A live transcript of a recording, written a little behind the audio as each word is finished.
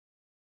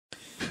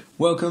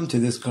Welcome to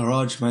this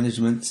garage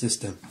management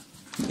system.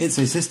 It's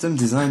a system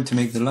designed to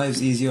make the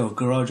lives easier of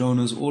garage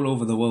owners all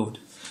over the world.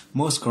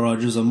 Most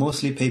garages are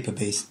mostly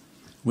paper-based.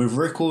 With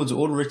records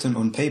all written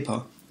on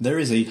paper, there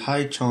is a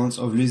high chance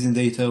of losing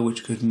data,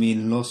 which could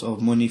mean loss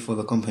of money for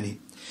the company.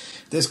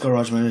 This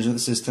garage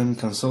management system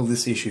can solve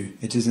this issue.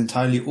 It is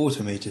entirely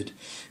automated,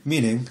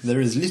 meaning there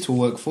is little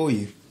work for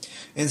you.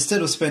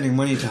 Instead of spending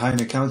money to hire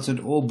an accountant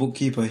or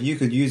bookkeeper, you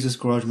could use this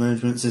garage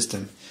management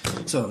system.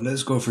 So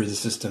let's go through the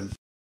system.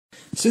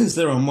 Since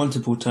there are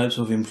multiple types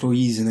of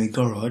employees in a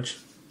garage,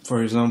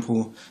 for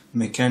example,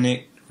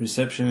 mechanic,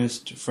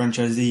 receptionist,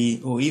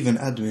 franchisee, or even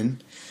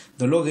admin,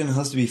 the login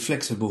has to be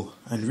flexible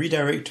and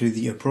redirect to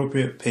the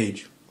appropriate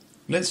page.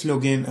 Let's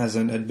log in as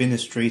an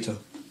administrator.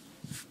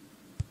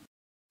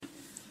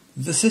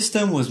 The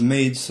system was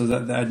made so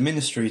that the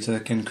administrator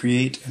can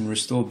create and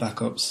restore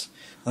backups,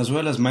 as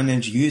well as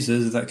manage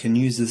users that can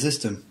use the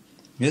system.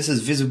 This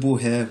is visible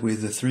here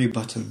with the 3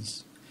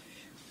 buttons.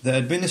 The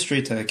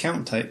administrator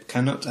account type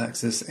cannot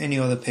access any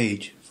other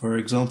page, for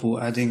example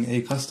adding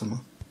a customer.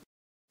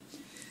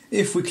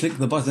 If we click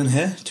the button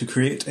here to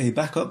create a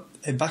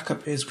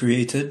backup is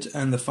created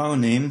and the file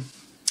name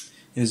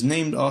is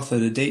named after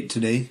the date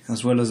today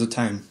as well as the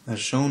time, as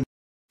shown.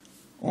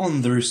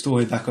 On the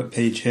Restore a Backup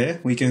page here,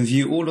 we can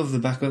view all of the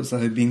backups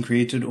that have been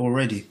created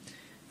already,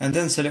 and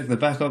then select the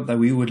backup that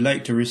we would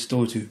like to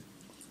restore to.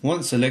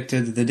 Once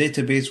selected, the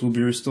database will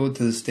be restored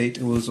to the state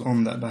it was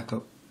on that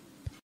backup.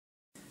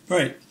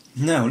 Right,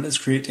 now let's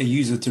create a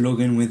user to log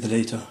in with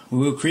later. We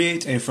will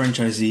create a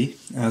franchisee,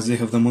 as they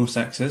have the most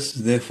access,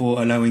 therefore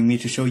allowing me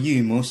to show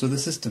you most of the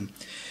system.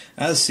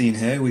 As seen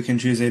here, we can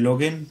choose a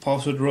login,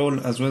 password role,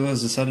 as well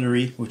as the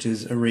salary, which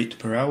is a rate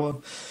per hour.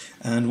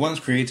 And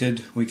once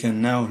created, we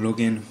can now log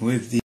in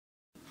with the...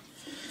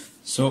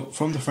 So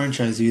from the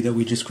franchisee that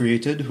we just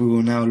created, we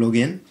will now log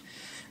in.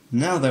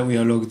 Now that we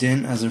are logged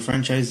in as a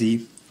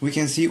franchisee, we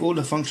can see all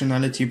the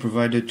functionality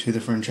provided to the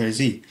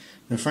franchisee.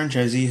 The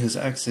franchisee has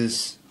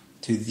access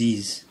to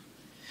these.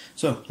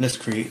 So let's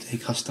create a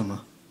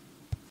customer.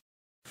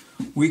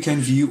 We can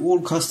view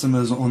all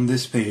customers on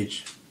this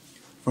page.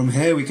 From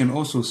here we can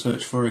also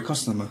search for a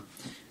customer.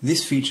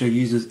 This feature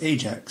uses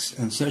Ajax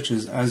and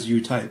searches as you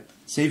type,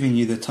 saving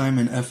you the time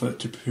and effort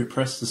to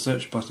press the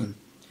search button.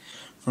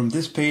 From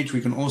this page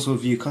we can also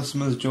view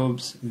customers'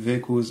 jobs,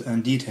 vehicles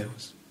and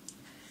details.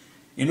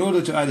 In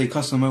order to add a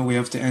customer, we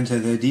have to enter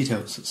their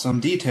details. Some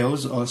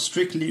details are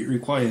strictly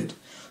required,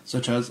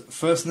 such as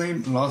first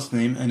name, last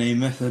name and a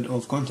method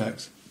of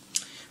contact.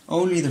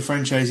 Only the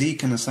franchisee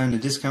can assign a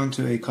discount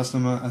to a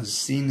customer as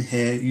seen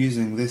here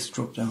using this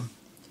drop-down.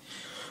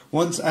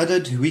 Once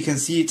added, we can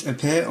see it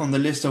appear on the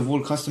list of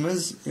all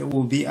customers. It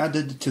will be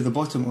added to the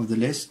bottom of the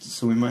list,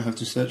 so we might have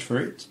to search for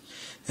it.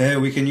 Here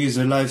we can use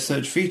the live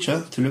search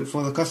feature to look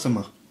for the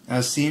customer.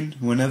 As seen,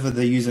 whenever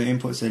the user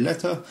inputs a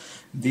letter,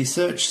 the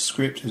search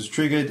script is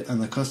triggered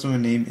and the customer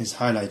name is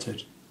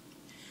highlighted.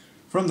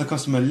 From the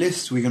customer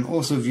list, we can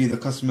also view the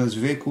customer's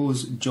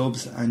vehicles,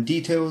 jobs and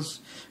details.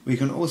 We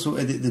can also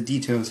edit the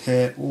details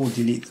here or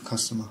delete the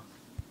customer.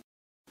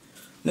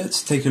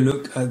 Let's take a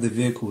look at the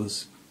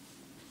vehicles.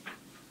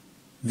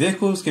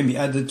 Vehicles can be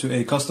added to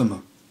a customer.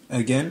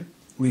 Again,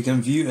 we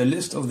can view a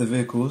list of the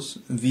vehicles,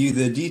 view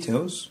their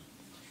details,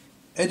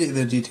 edit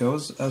the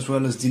details as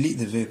well as delete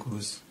the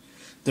vehicles.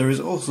 There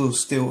is also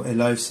still a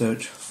live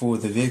search for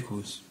the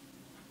vehicles.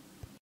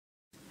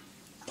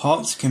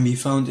 Parts can be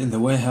found in the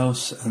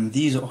warehouse and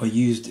these are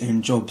used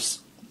in jobs,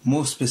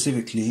 more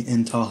specifically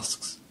in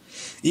tasks.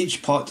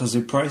 Each part has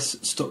a price,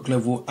 stock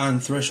level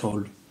and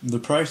threshold. The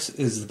price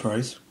is the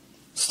price.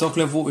 Stock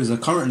level is the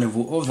current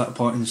level of that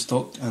part in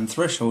stock and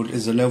threshold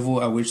is the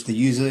level at which the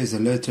user is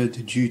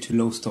alerted due to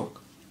low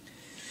stock.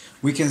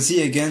 We can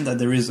see again that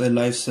there is a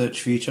live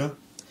search feature.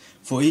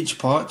 For each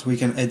part we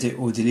can edit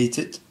or delete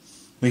it.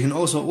 We can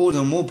also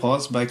order more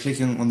parts by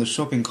clicking on the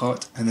shopping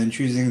cart and then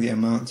choosing the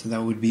amount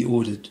that would be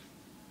ordered.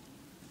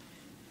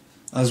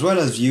 As well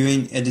as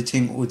viewing,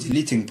 editing or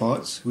deleting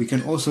parts, we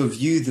can also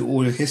view the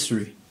order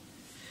history.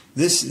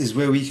 This is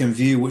where we can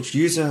view which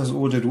user has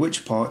ordered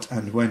which part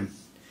and when.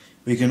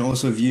 We can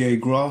also view a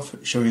graph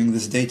showing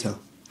this data.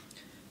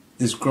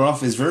 This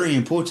graph is very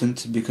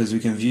important because we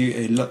can view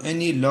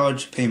any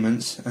large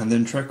payments and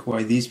then track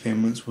why these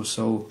payments were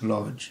so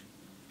large.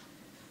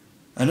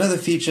 Another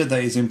feature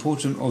that is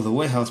important of the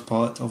warehouse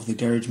part of the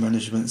garage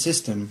management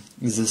system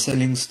is the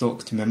selling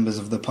stock to members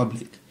of the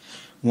public.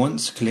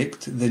 Once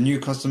clicked, the new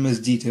customer's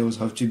details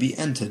have to be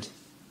entered.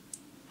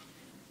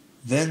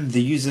 Then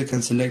the user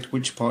can select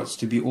which parts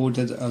to be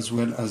ordered as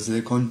well as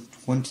their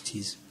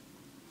quantities.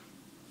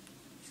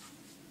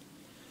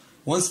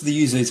 Once the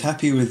user is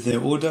happy with their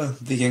order,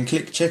 they can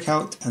click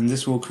checkout and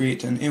this will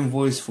create an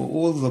invoice for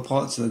all the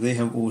parts that they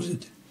have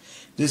ordered.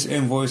 This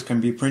invoice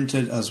can be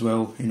printed as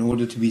well in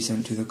order to be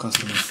sent to the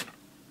customer.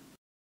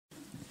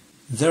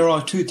 There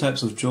are 2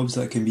 types of jobs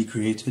that can be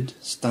created,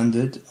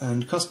 standard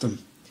and custom.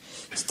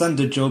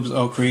 Standard jobs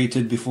are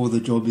created before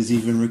the job is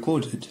even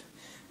recorded.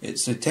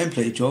 It's a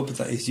template job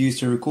that is used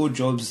to record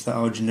jobs that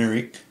are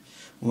generic,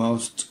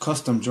 whilst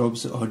custom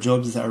jobs are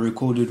jobs that are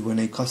recorded when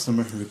a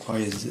customer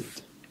requires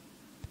it.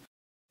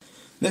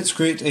 Let's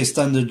create a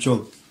standard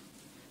job.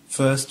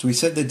 First, we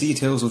set the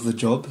details of the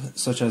job,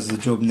 such as the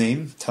job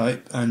name,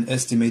 type, and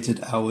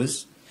estimated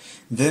hours.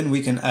 Then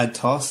we can add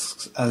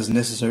tasks as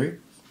necessary.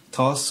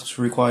 Tasks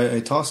require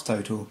a task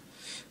title.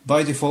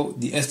 By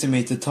default, the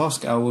estimated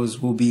task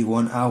hours will be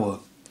 1 hour.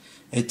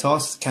 A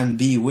task can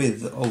be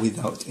with or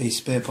without a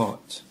spare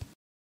part.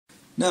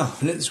 Now,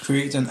 let's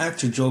create an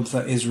actual job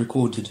that is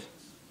recorded.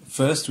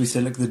 First, we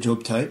select the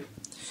job type.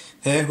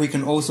 Here we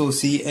can also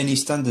see any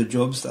standard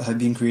jobs that have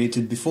been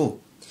created before.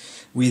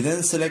 We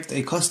then select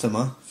a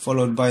customer,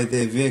 followed by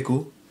their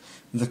vehicle,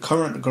 the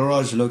current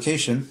garage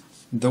location,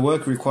 the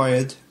work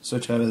required,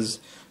 such as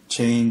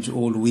change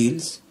all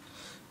wheels,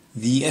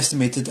 the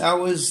estimated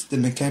hours, the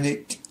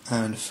mechanic,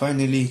 and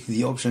finally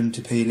the option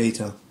to pay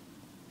later.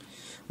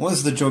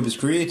 Once the job is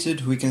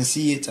created, we can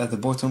see it at the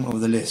bottom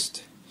of the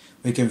list.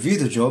 We can view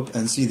the job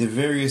and see the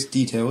various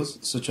details,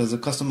 such as the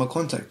customer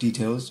contact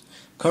details,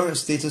 current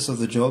status of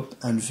the job,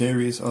 and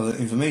various other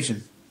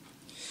information.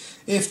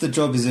 If the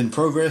job is in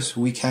progress,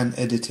 we can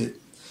edit it.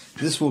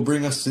 This will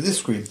bring us to this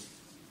screen.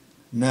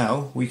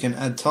 Now we can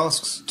add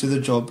tasks to the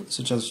job,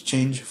 such as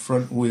change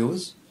front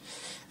wheels,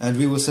 and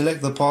we will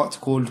select the part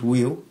called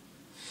wheel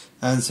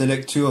and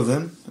select 2 of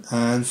them,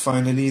 and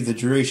finally the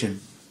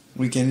duration.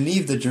 We can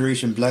leave the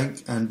duration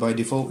blank, and by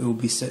default it will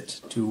be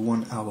set to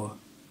 1 hour.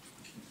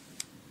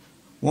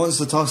 Once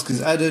the task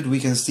is added, we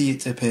can see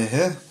it appear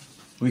here.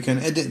 We can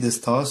edit this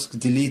task,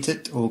 delete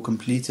it, or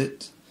complete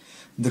it.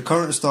 The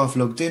current staff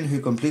logged in who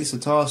completes the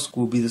task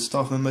will be the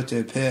staff member to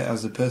appear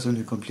as the person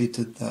who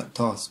completed that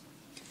task.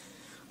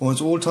 Once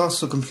all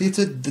tasks are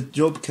completed, the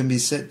job can be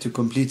set to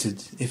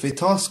completed. If a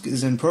task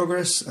is in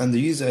progress and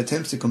the user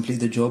attempts to complete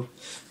the job,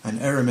 an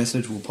error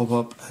message will pop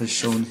up as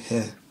shown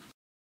here.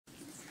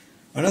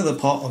 Another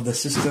part of the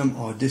system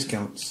are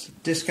discounts.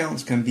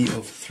 Discounts can be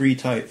of 3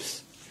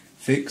 types: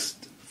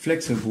 fixed,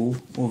 flexible,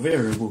 or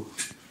variable.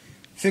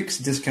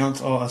 Fixed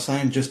discounts are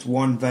assigned just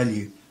one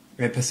value,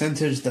 a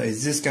percentage that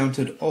is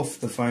discounted off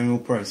the final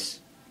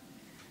price.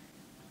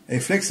 A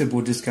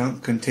flexible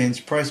discount contains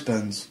price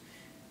bands.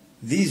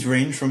 These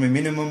range from a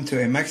minimum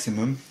to a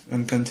maximum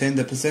and contain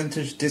the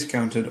percentage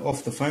discounted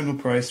off the final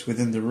price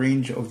within the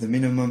range of the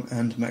minimum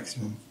and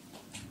maximum.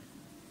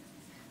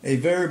 A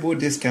variable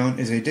discount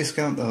is a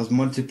discount that has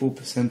multiple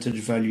percentage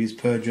values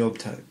per job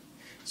type.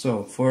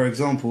 So, for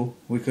example,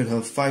 we could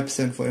have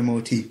 5% for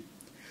MOT.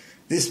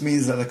 This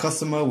means that the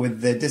customer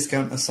with their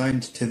discount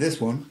assigned to this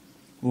one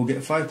will get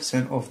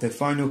 5% off their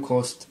final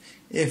cost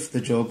if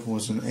the job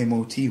was an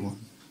MOT one.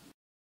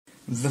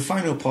 The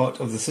final part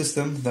of the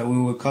system that we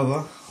will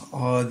cover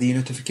are the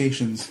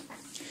notifications.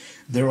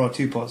 There are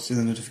 2 parts to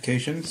the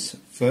notifications.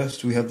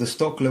 First, we have the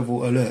stock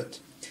level alert.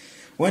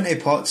 When a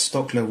part's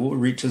stock level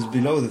reaches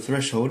below the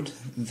threshold,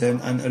 then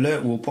an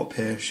alert will pop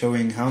here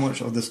showing how much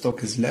of the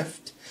stock is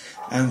left,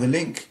 and the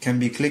link can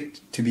be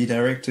clicked to be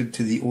directed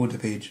to the order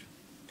page.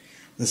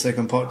 The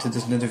second part to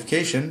this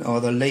notification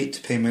are the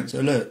late payment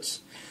alerts.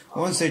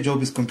 Once a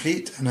job is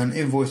complete and an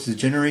invoice is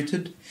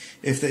generated,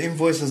 if the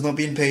invoice has not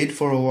been paid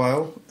for a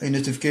while, a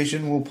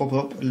notification will pop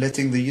up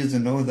letting the user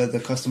know that the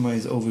customer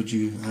is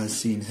overdue, as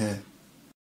seen here.